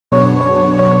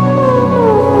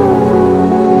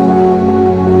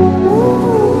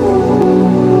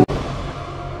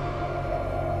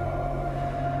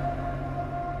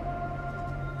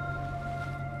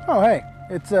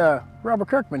It's Robert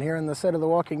Kirkman here on the set of The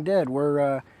Walking Dead.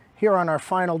 We're here on our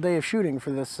final day of shooting for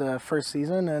this first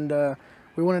season, and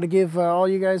we wanted to give all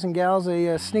you guys and gals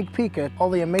a sneak peek at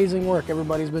all the amazing work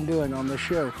everybody's been doing on this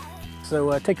show.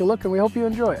 So take a look, and we hope you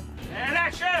enjoy it. And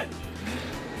action!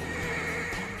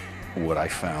 What I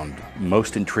found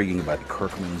most intriguing about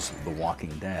Kirkman's The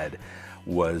Walking Dead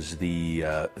was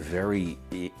the very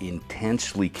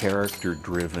intensely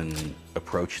character-driven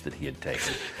approach that he had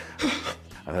taken.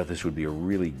 I thought this would be a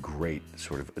really great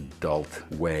sort of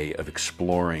adult way of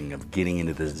exploring, of getting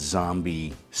into the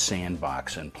zombie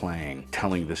sandbox and playing,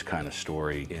 telling this kind of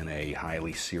story in a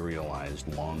highly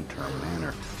serialized, long-term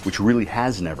manner, which really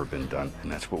has never been done.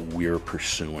 And that's what we're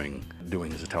pursuing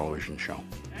doing as a television show.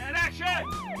 And action!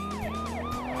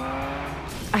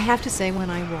 I have to say, when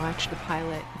I watched the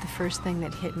pilot, the first thing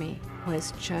that hit me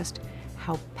was just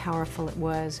how powerful it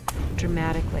was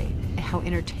dramatically, how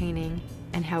entertaining,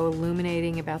 and how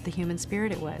illuminating about the human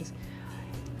spirit it was.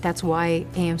 That's why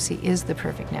AMC is the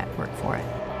perfect network for it.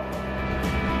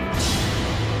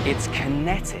 It's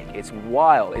kinetic, it's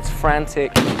wild, it's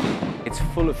frantic, it's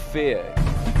full of fear.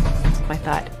 I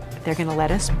thought, they're gonna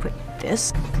let us put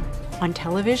this on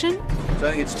television? So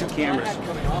I think it's two cameras,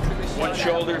 one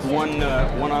shoulder, one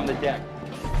on the deck.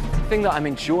 The thing that I'm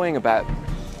enjoying about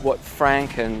what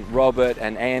Frank and Robert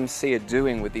and AMC are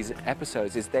doing with these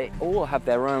episodes is they all have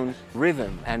their own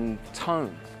rhythm and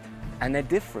tone, and they're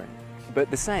different,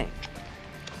 but the same.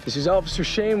 This is Officer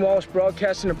Shane Walsh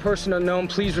broadcasting to person unknown.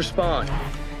 Please respond.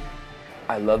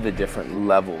 I love the different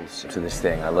levels to this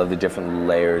thing. I love the different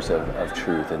layers of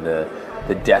truth and the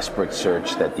desperate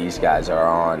search that these guys are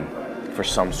on for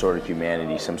some sort of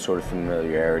humanity, some sort of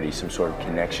familiarity, some sort of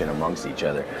connection amongst each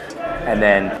other. And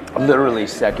then literally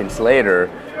seconds later,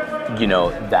 you know,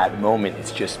 that moment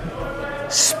is just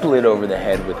split over the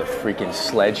head with a freaking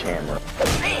sledgehammer.